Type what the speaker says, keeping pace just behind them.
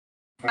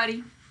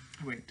Everybody.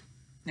 Wait,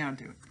 now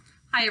do it.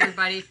 Hi,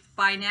 everybody.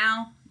 By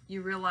now,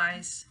 you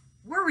realize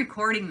we're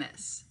recording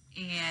this.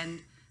 And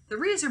the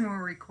reason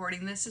we're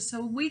recording this is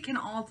so we can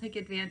all take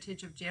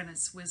advantage of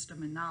Janet's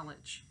wisdom and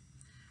knowledge.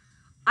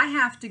 I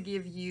have to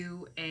give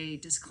you a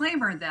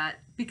disclaimer that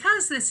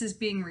because this is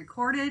being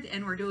recorded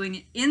and we're doing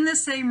it in the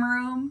same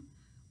room,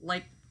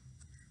 like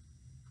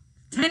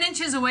 10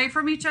 inches away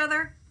from each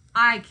other,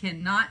 I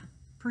cannot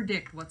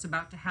predict what's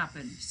about to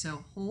happen.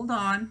 So hold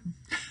on,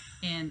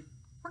 and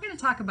we're going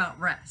to talk about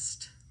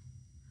rest.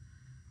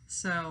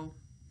 So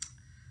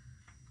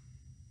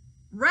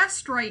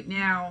rest right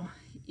now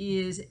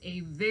is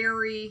a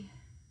very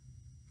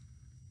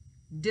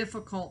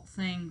difficult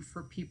thing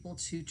for people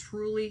to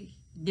truly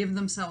give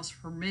themselves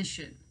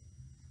permission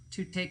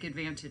to take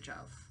advantage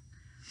of.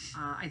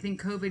 I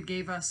think COVID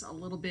gave us a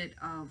little bit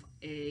of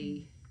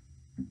a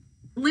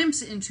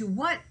glimpse into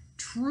what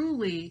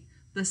truly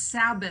the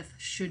Sabbath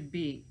should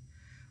be.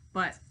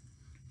 But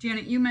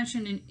Janet, you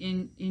mentioned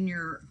in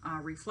your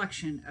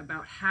reflection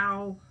about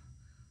how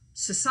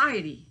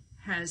society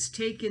has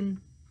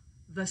taken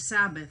the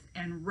Sabbath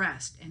and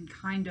rest and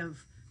kind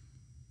of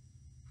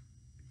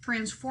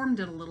transformed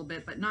it a little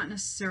bit, but not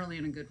necessarily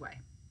in a good way.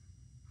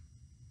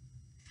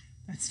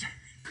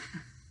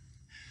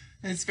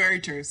 That's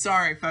very true.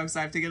 Sorry, folks,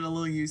 I have to get a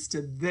little used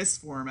to this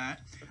format.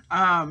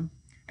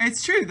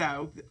 It's true,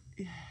 though.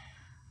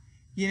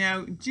 You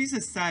know,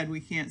 Jesus said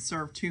we can't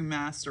serve two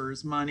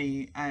masters,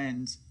 money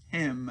and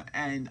him.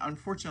 And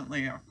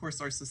unfortunately, of course,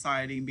 our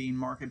society being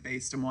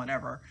market-based and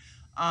whatever,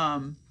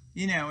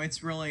 you know,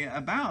 it's really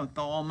about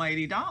the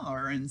almighty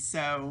dollar. And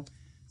so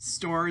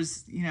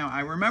stores, you know,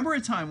 I remember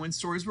a time when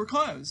stores were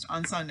closed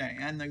on Sunday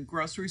and the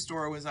grocery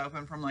store was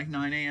open from like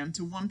 9 a.m.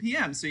 to 1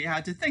 p.m. So you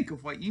had to think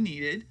of what you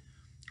needed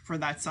for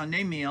that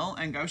Sunday meal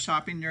and go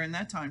shopping during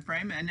that time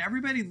frame. And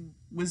everybody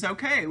was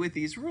okay with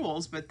these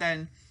rules. But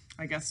then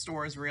I guess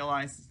stores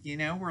realized, you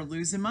know, we're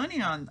losing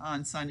money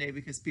on Sunday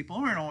because people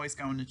aren't always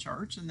going to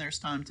church and there's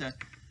time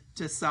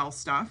to sell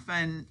stuff.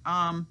 And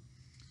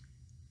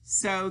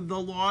so the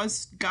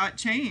laws got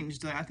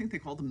changed. I think they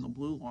called them the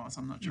blue laws.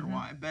 I'm not sure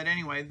why. But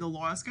anyway, the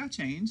laws got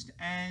changed.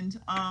 And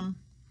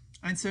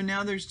so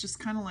now there's just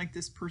kind of like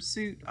this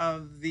pursuit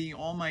of the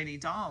almighty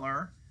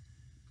dollar.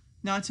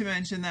 Not to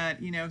mention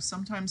that, you know,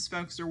 sometimes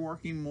folks are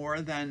working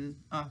more than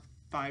a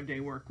 5-day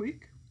work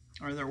week,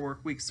 or their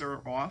work weeks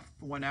are off,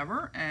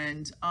 whatever.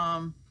 And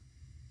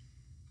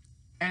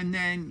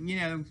then, you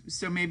know,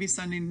 so maybe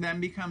Sunday then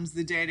becomes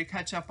the day to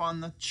catch up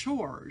on the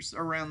chores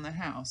around the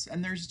house.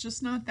 And there's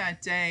just not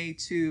that day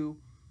to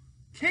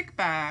kick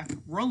back,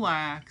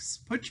 relax,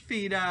 put your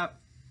feet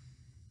up,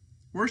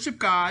 worship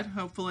God,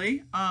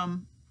 hopefully.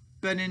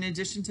 But in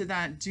addition to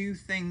that, do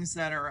things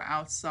that are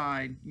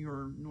outside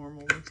your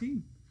normal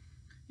routine.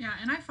 Yeah,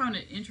 and I found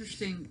it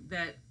interesting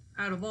that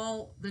out of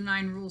all the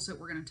 9 rules that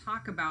we're going to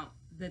talk about,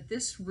 that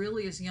this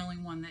really is the only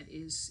one that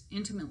is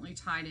intimately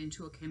tied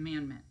into a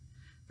commandment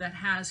that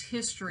has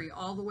history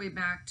all the way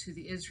back to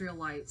the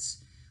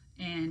Israelites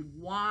and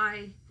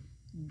why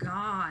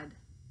God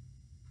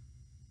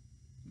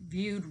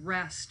viewed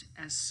rest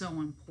as so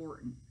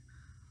important.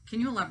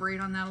 Can you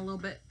elaborate on that a little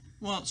bit?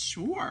 Well,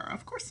 sure,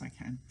 of course I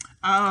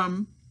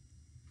can.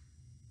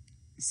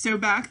 So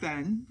back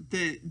then,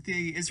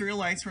 the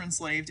Israelites were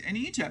enslaved in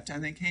Egypt,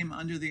 and they came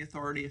under the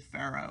authority of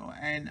Pharaoh.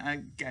 And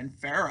again,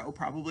 Pharaoh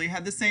probably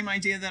had the same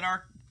idea that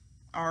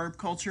our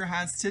culture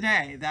has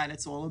today, that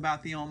it's all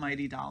about the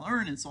almighty dollar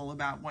and it's all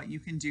about what you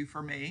can do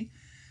for me.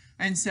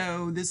 And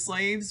so the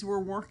slaves were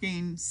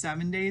working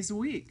 7 days a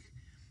week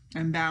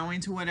and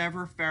bowing to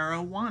whatever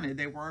Pharaoh wanted.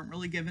 They weren't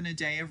really given a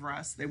day of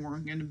rest. They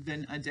weren't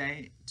given a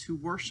day to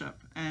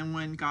worship. And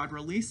when God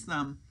released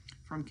them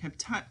from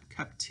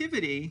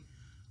captivity,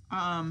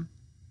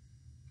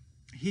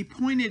 he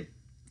pointed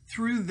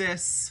through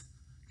this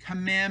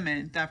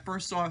commandment that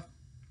first off,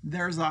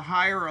 there's a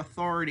higher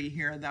authority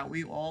here that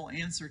we all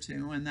answer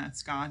to, and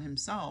that's God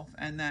himself,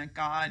 and that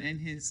God in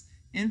his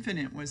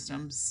infinite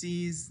wisdom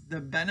sees the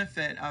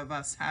benefit of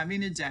us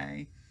having a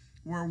day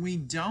where we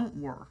don't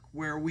work,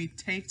 where we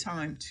take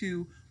time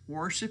to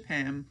worship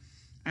him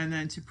and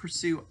then to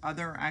pursue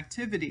other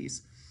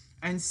activities.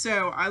 And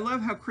so I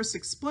love how Chris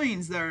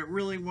explains that it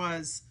really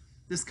was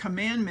this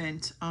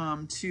commandment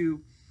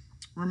to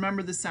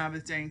remember the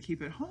Sabbath day and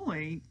keep it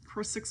holy.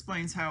 Chris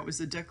explains how it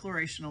was a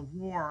declaration of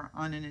war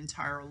on an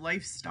entire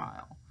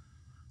lifestyle.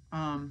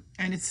 And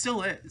it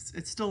still is.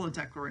 It's still a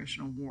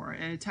declaration of war.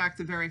 It attacked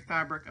the very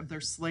fabric of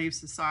their slave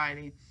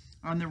society.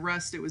 On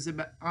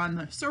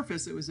the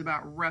surface, it was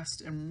about rest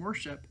and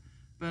worship,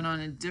 but on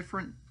a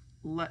different,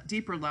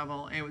 deeper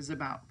level, it was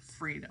about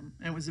freedom.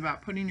 It was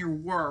about putting your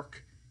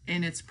work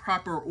in its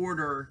proper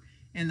order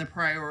in the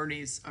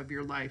priorities of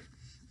your life.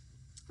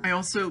 I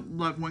also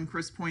love when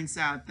Chris points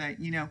out that,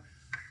 you know,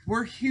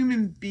 we're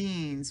human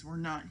beings, we're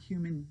not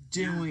human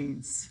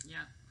doings.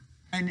 Yeah.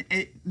 And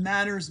it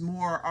matters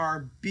more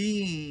our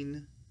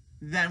being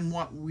than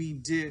what we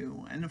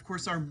do. And of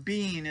course, our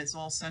being is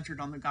all centered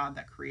on the God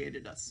that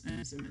created us in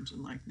his image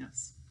and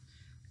likeness.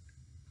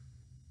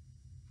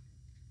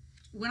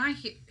 when I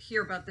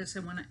hear about this,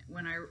 and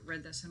when I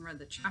read this and read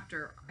the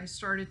chapter, I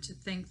started to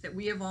think that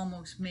we have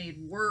almost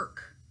made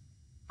work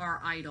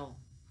our idol.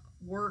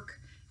 Work,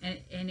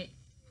 and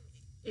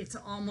it's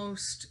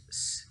almost,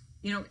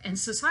 and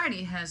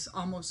society has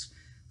almost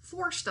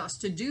forced us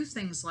to do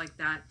things like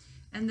that.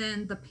 And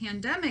then the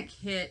pandemic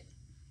hit,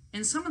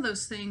 and some of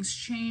those things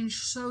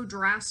changed so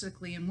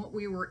drastically, and what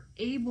we were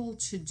able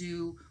to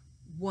do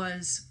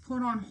was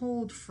put on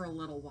hold for a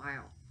little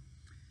while.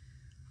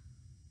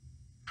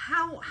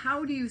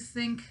 How do you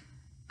think,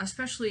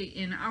 especially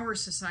in our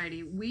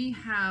society, we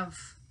have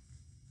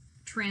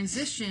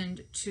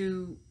transitioned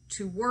to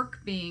work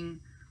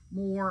being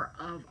more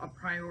of a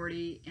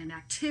priority and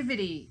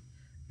activity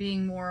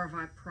being more of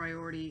a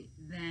priority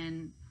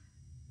than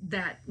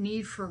that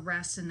need for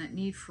rest and that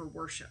need for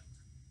worship?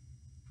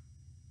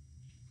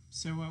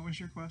 So what was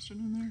your question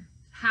in there?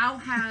 How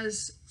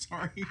has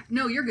Sorry.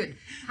 No, you're good.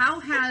 How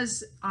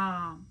has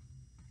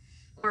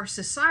our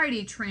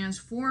society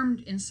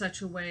transformed in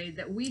such a way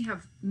that we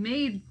have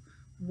made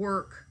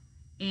work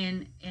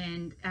and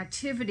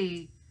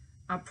activity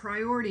a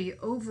priority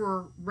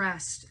over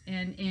rest,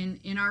 and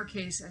in our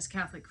case as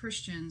Catholic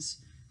Christians,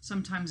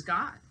 sometimes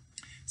God?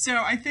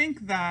 So I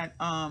think that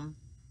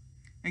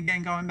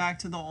again, going back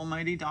to the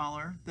almighty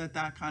dollar,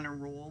 that kind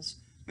of rules.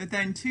 But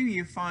then too,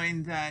 you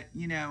find that,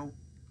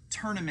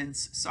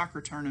 tournaments,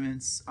 soccer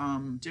tournaments,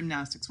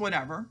 gymnastics,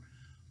 whatever,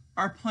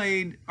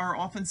 are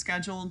often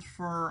scheduled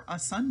for a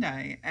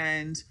Sunday,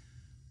 and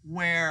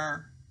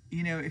where,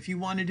 if you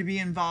wanted to be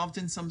involved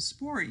in some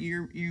sport,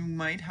 you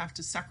might have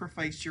to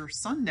sacrifice your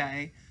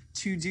Sunday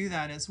to do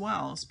that as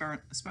well,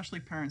 especially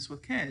parents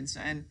with kids.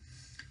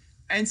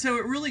 And so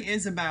it really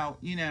is about,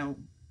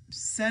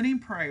 setting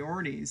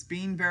priorities,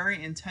 being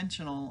very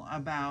intentional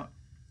about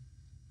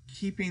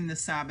keeping the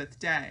Sabbath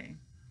day,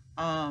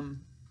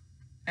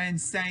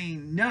 and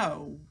saying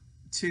no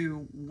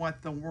to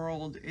what the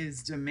world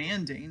is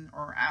demanding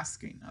or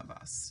asking of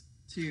us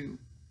to,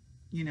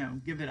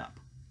 give it up.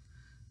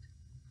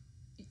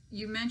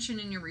 You mentioned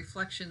in your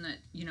reflection that,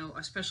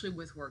 especially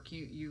with work,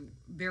 you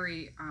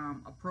very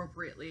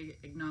appropriately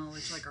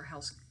acknowledge like our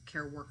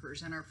healthcare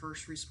workers and our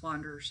first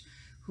responders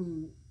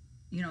who,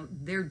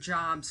 their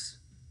jobs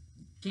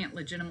can't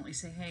legitimately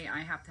say, hey,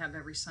 I have to have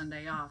every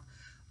Sunday off.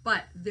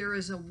 But there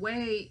is a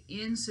way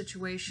in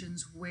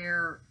situations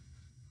where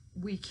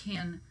we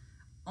can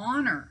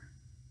honor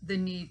the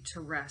need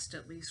to rest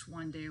at least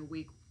one day a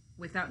week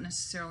without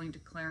necessarily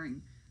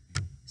declaring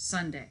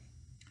Sunday.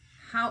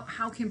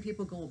 How can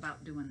people go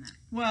about doing that?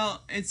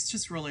 Well, it's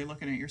just really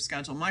looking at your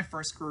schedule. My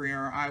first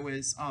career, I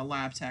was a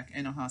lab tech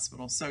in a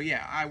hospital. So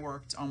yeah, I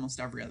worked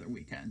almost every other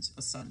weekend,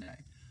 a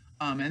Sunday.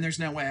 And there's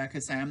no way I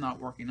could say I'm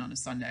not working on a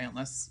Sunday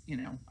unless, I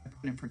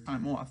put in for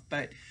time off.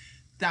 But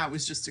that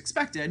was just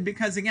expected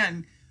because,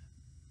 again,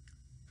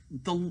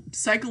 the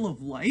cycle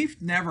of life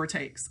never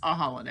takes a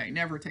holiday,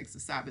 never takes a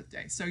Sabbath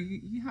day. So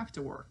you have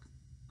to work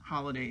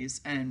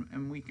holidays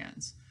and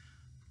weekends.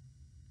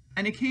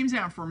 And it came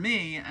down for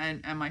me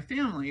and my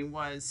family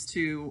was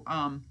to,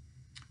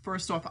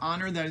 first off,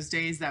 honor those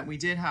days that we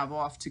did have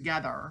off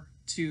together,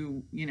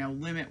 to,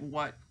 limit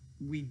what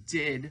we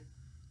did,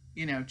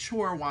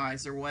 chore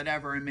wise or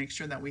whatever, and make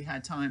sure that we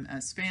had time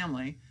as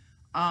family.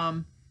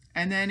 And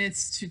then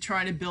it's to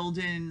try to build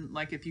in,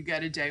 like, if you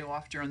get a day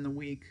off during the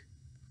week,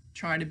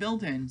 try to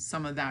build in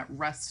some of that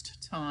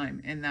rest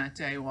time in that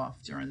day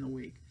off during the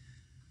week.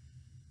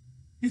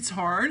 It's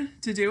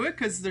hard to do it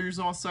because there's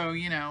also,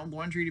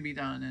 laundry to be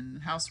done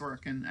and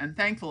housework. And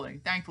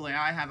thankfully,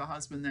 I have a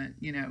husband that,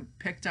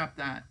 picked up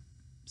that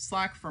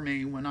slack for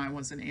me when I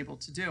wasn't able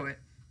to do it.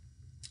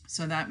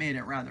 So that made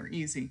it rather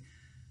easy.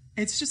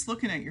 It's just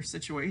looking at your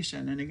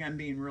situation and, again,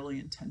 being really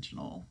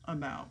intentional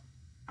about,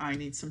 I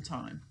need some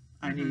time.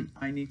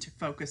 I need to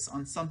focus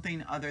on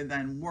something other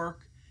than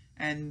work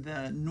and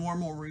the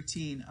normal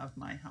routine of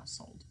my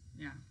household.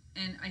 Yeah.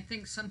 And I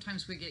think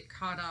sometimes we get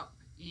caught up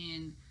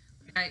in,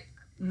 I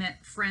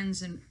met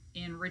friends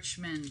in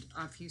Richmond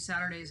a few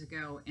Saturdays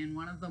ago, and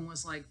one of them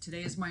was like,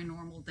 today is my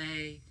normal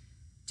day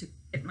to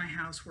get my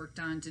housework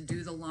done, to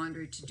do the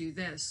laundry, to do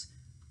this.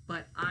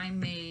 But I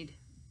made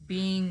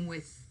being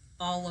with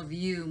all of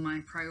you my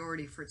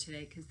priority for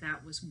today because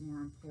that was more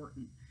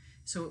important.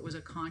 So it was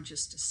a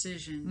conscious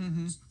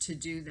decision to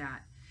do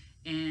that.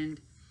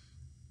 And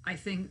I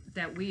think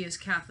that we as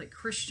Catholic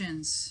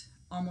Christians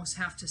almost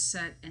have to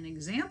set an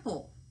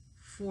example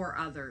for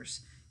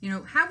others.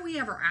 Have we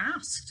ever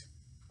asked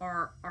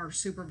our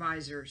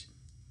supervisors,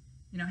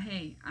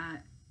 hey,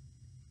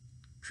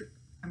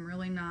 I'm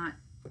really not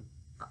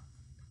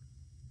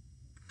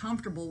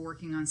comfortable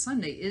working on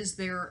Sunday. Is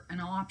there an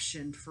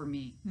option for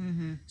me?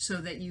 So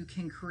that you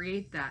can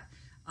create that.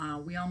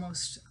 We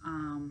almost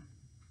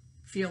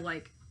feel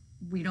like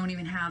we don't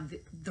even have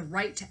the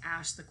right to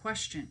ask the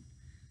question.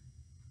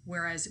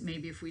 Whereas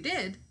maybe if we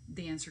did,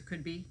 the answer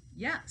could be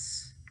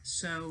yes.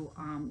 So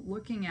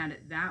looking at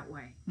it that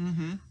way.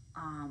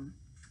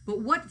 But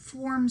what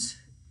forms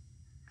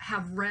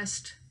have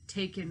rest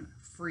taken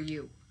for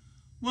you?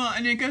 Well,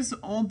 and it goes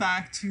all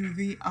back to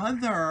the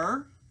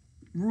other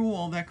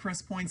rule that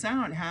Chris points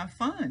out: have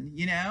fun.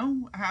 You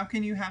know, how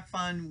can you have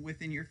fun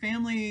within your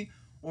family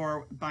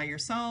or by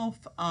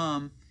yourself?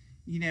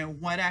 You know,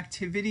 what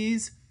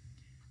activities?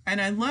 And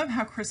I love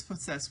how Chris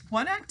puts this: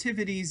 what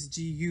activities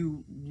do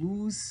you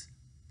lose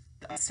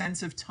a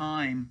sense of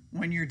time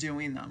when you're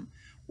doing them?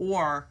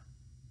 Or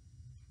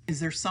is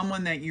there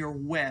someone that you're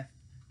with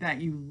that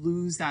you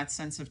lose that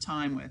sense of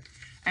time with?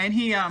 And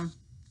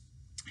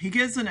he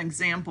gives an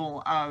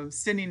example of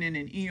sitting in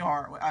an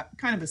ER,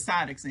 kind of a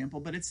sad example,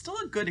 but it's still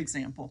a good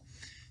example.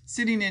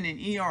 Sitting in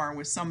an ER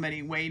with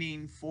somebody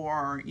waiting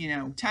for, you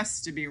know,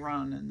 tests to be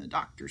run and the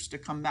doctors to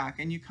come back,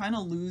 and you kind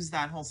of lose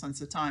that whole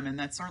sense of time. And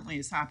that certainly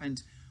has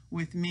happened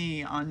with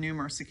me on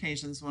numerous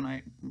occasions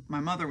when my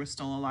mother was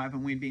still alive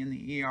and we'd be in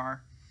the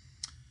ER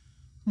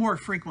more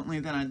frequently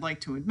than I'd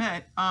like to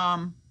admit.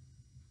 And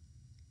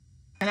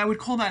I would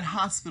call that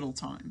hospital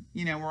time.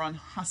 You know, we're on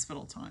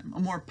hospital time. A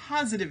more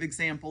positive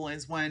example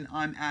is when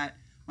I'm at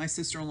my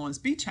sister-in-law's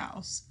beach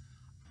house.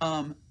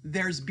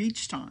 There's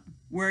beach time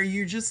where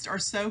you just are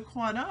so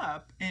caught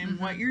up in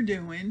what you're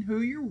doing,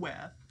 who you're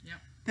with,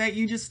 that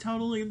you just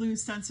totally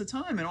lose sense of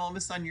time. And all of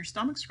a sudden your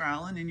stomach's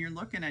growling and you're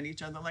looking at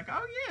each other like,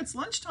 oh yeah, it's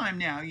lunchtime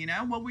now, you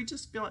know? Well, we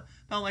just felt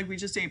like we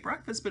just ate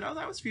breakfast, but oh,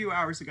 that was a few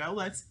hours ago.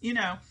 Let's, you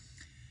know.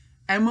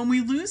 And when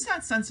we lose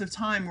that sense of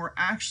time, we're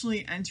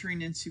actually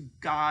entering into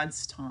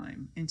God's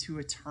time, into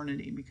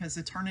eternity, because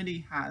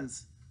eternity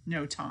has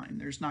no time.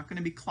 There's not going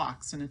to be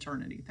clocks in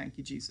eternity. Thank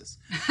you, Jesus.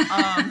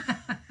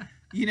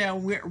 You know,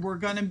 we're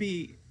going to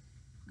be,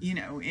 you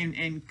know,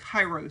 in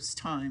Kairos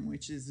time,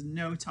 which is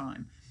no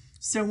time.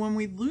 So when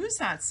we lose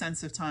that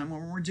sense of time,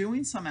 when we're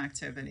doing some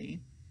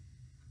activity,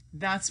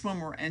 that's when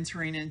we're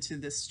entering into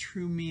this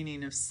true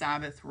meaning of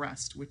Sabbath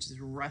rest, which is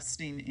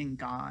resting in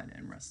God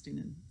and resting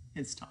in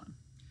His time.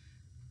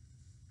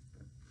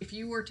 If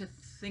you were to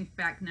think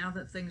back, now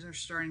that things are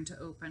starting to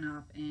open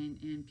up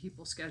and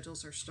people's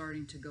schedules are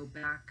starting to go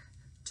back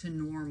to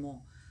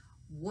normal,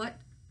 what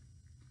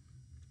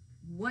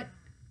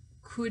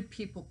could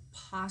people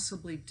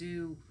possibly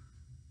do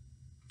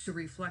to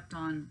reflect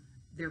on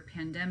their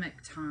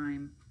pandemic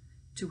time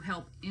to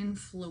help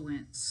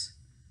influence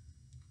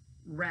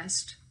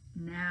rest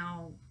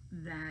now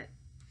that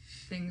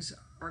things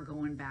are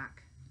going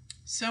back?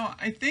 So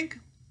I think,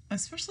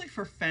 especially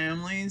for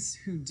families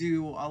who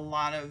do a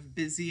lot of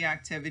busy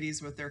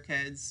activities with their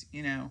kids,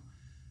 you know,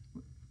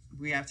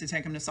 we have to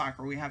take them to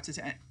soccer, we have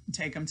to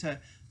take them to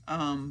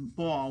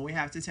ball, we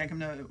have to take them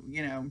to,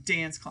 you know,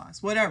 dance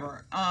class,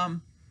 whatever.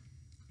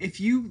 If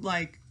you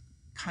like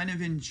kind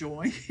of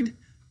enjoyed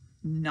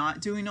not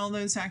doing all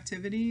those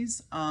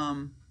activities,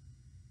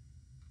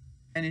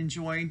 and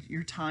enjoyed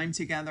your time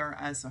together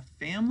as a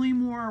family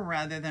more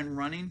rather than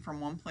running from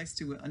one place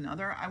to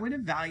another, I would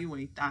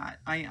evaluate that.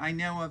 I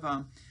know of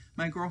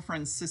my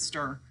girlfriend's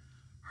sister,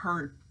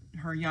 her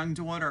young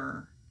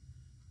daughter,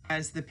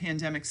 as the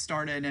pandemic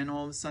started and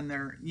all of a sudden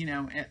they're, you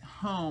know, at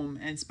home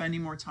and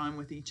spending more time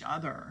with each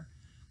other,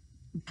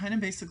 kind of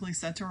basically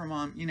said to her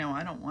mom, you know,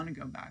 I don't want to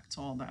go back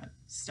to all that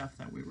stuff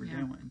that we were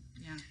doing.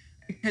 Yeah.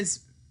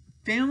 Because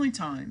family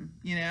time,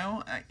 you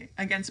know,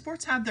 again,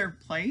 sports have their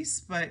place,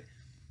 but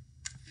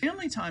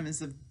family time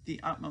is of the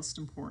utmost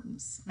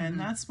importance. And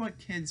that's what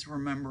kids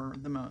remember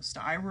the most.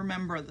 I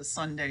remember the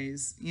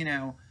Sundays, you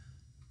know,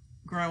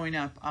 growing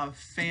up, of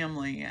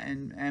family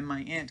and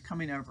my aunt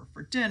coming over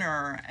for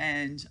dinner.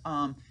 And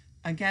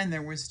again,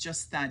 there was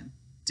just that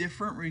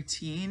different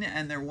routine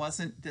and there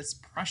wasn't this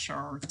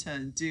pressure to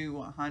do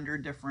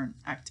 100 different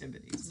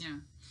activities. Yeah.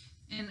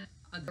 And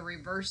the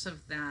reverse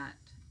of that,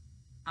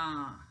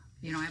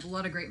 you know, I have a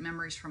lot of great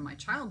memories from my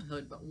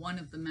childhood, but one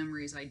of the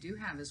memories I do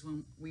have is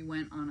when we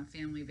went on a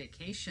family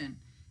vacation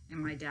and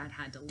my dad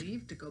had to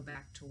leave to go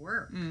back to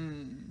work,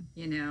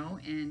 you know,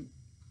 and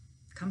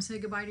come say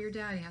goodbye to your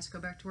dad. He has to go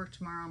back to work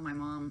tomorrow. My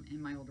mom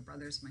and my older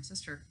brothers and my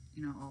sister,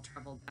 you know, all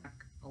traveled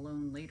back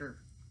alone later.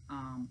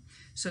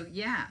 So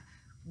yeah,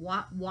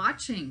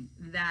 watching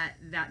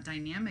that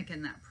dynamic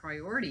and that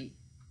priority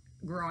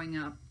growing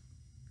up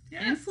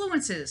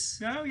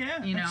influences, Oh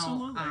yeah, you know,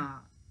 absolutely.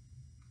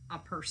 A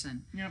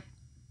person. Yep.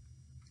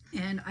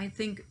 And I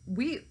think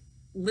we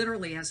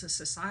literally, as a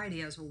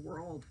society, as a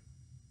world,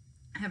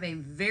 have a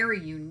very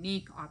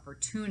unique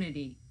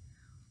opportunity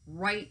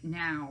right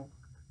now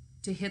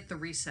to hit the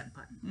reset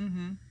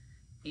button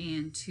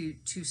and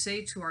to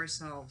say to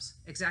ourselves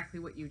exactly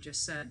what you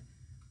just said.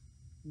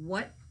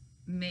 What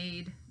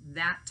made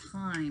that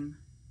time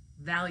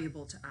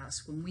valuable to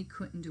us when we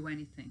couldn't do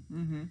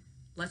anything?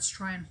 Let's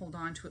try and hold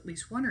on to at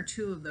least one or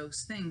two of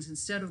those things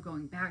instead of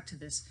going back to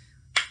this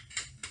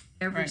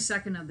every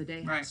second of the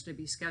day has to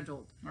be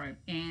scheduled.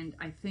 And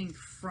I think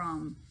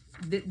from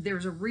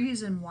there's a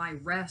reason why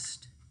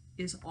rest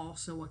is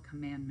also a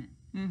commandment.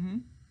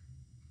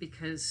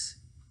 Because,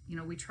 you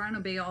know, we try and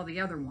obey all the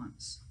other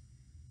ones.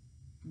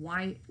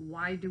 Why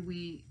do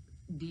we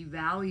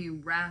devalue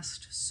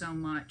rest so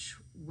much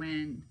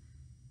when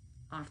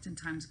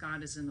oftentimes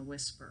God is in the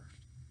whisper?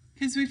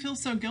 Because we feel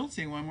so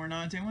guilty when we're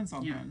not doing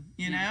something,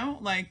 you know?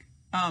 Like,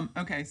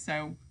 okay,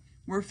 so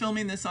we're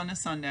filming this on a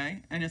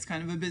Sunday, and it's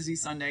kind of a busy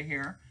Sunday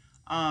here.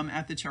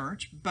 at the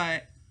church,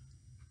 but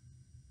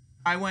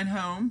I went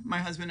home. My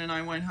husband and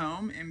I went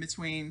home in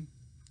between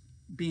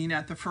being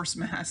at the first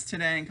Mass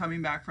today and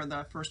coming back for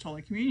the First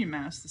Holy Communion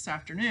Mass this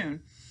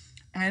afternoon.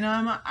 And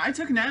I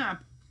took a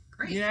nap.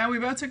 Great. Yeah, we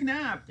both took a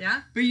nap.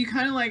 Yeah. But you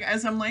kind of like,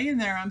 as I'm laying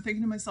there, I'm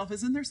thinking to myself,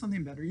 isn't there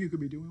something better you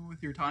could be doing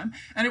with your time?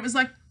 And it was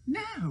like,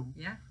 no.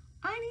 Yeah.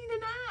 I need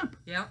a nap.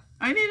 Yep.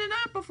 I need a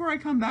nap before I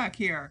come back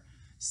here.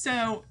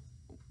 So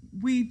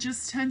we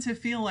just tend to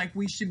feel like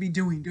we should be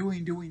doing,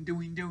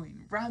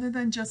 rather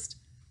than just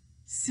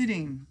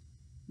sitting,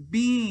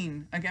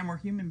 being. Again, we're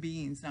human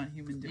beings, not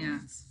human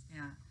doings.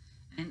 Yeah.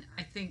 And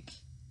I think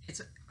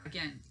it's,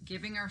 again,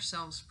 giving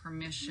ourselves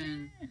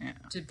permission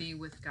to be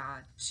with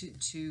God,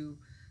 to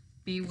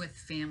be with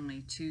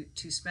family,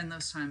 to spend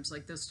those times,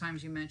 like those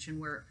times you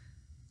mentioned where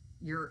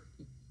you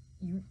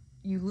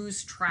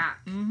lose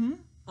track. Mm-hmm.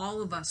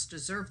 All of us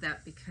deserve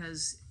that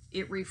because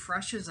it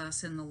refreshes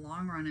us in the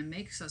long run and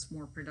makes us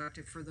more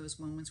productive for those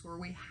moments where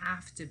we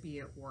have to be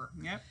at work.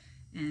 Yep.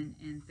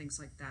 And things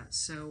like that.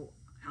 So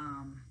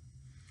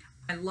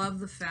I love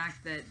the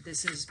fact that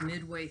this is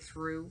midway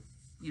through.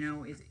 You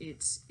know,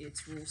 it's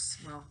rules.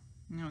 Well,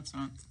 No, it's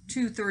not.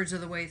 2/3 of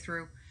the way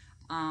through,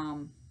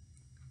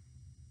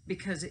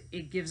 because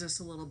it gives us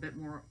a little bit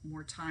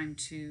more time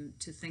to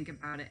think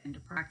about it and to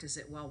practice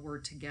it while we're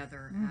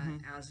together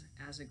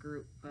as a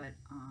group. But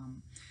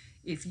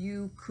if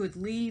you could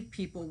leave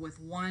people with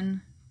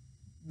one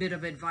bit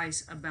of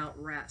advice about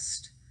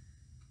rest,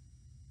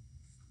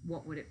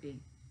 what would it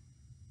be?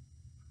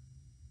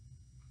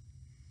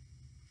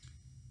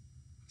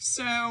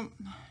 So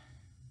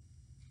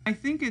I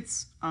think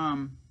it's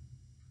one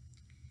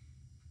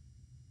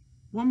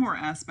more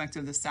aspect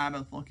of the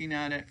Sabbath, looking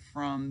at it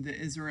from the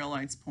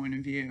Israelites' point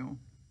of view.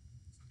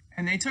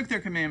 And they took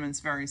their commandments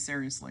very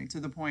seriously to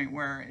the point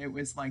where it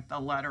was like the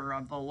letter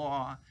of the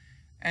law.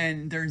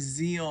 And their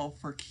zeal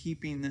for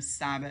keeping the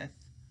Sabbath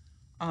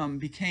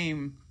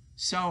became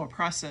so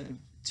oppressive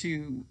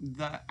to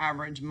the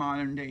average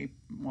modern day,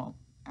 well,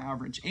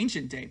 average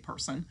ancient day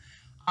person,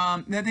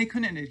 that they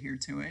couldn't adhere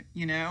to it,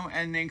 you know,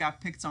 and they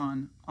got picked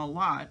on a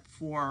lot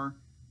for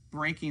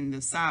breaking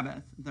the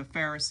Sabbath. The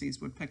Pharisees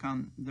would pick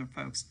on the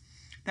folks.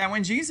 That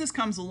when Jesus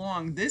comes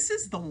along, this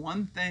is the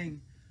one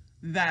thing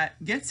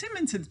that gets him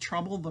into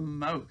trouble the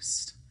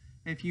most.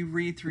 If you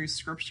read through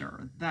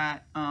scripture,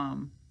 that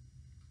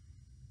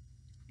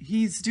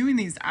he's doing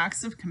these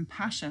acts of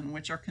compassion,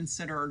 which are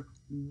considered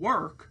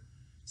work.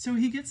 So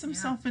he gets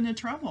himself into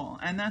trouble.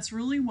 And that's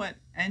really what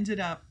ended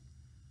up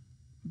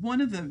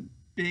one of the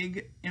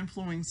big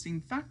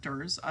influencing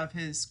factors of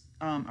his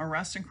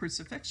arrest and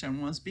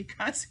crucifixion, was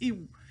because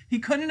he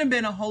couldn't have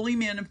been a holy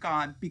man of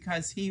God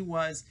because he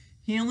was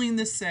healing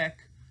the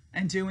sick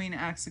and doing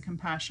acts of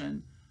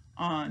compassion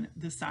on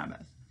the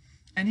Sabbath.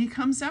 And he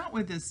comes out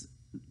with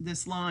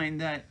this line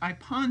that I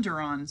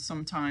ponder on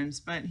sometimes,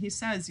 but he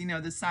says, you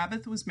know, the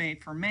Sabbath was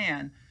made for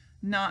man,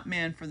 not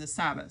man for the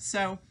Sabbath.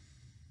 So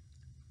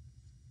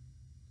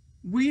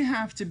we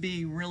have to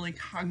be really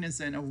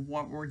cognizant of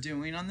what we're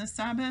doing on the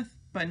Sabbath,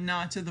 but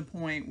not to the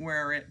point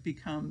where it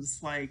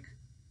becomes like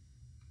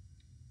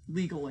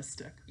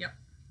legalistic. Yep.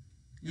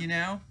 You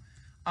know?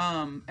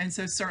 And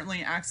so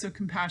certainly acts of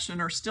compassion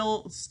are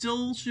still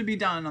should be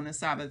done on the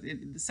Sabbath.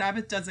 The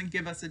Sabbath doesn't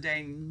give us a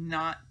day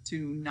not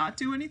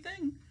do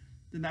anything.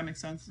 Did that make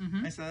sense?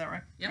 Mm-hmm. I said that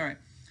right? Yep. All right.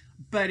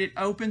 But it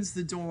opens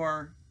the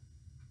door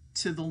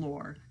to the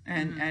Lord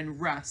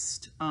and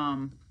rest.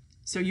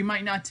 So you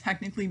might not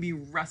technically be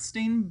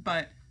resting,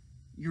 but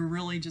you're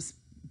really just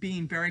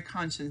being very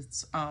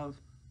conscious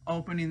of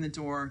opening the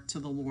door to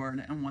the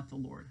Lord and what the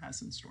Lord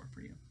has in store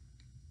for you.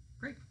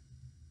 Great.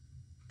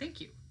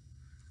 Thank you.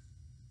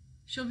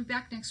 She'll be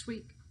back next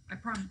week. I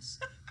promise.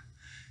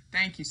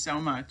 Thank you so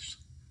much.